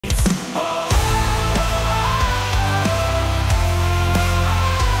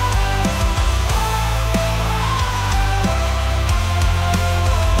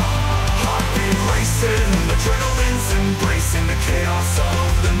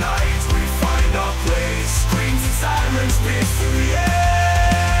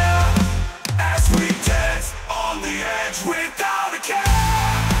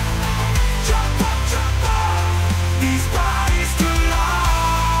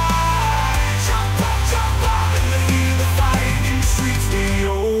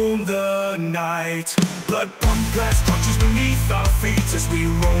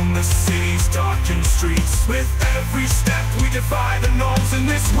the city's darkened streets. With every step we defy the norms in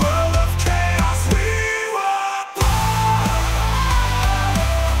this world of chaos. We were born.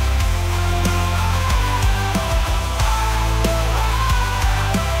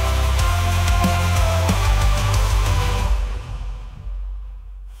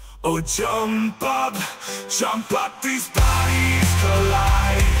 Oh, jump up, these bodies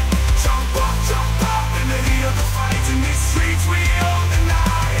collide. Jump up, in the heat of the fight. In these streets we own the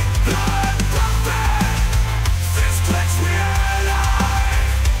night. Blood pumping, fist clenched, we're alive.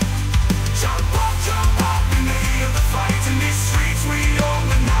 Jump up, in the heat of the fight. In these streets we own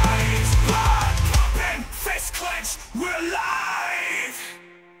the night. Blood pumping, fist clenched, we're alive.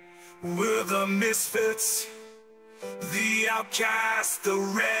 We're the misfits, the outcasts, the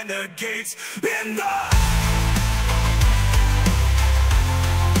renegades in the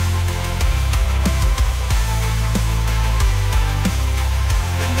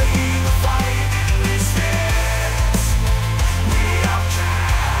heat of fight. In these fits, we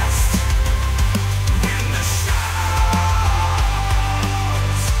outcast in the shadows,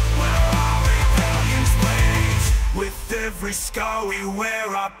 where our rebellions blaze. With every scar we wear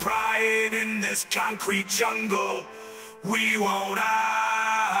our pride. In this concrete jungle we won't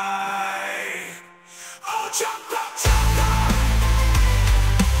hide. Oh, jump up, jump up.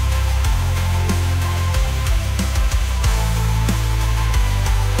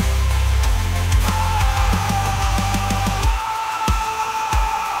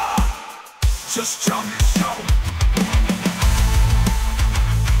 Just jump,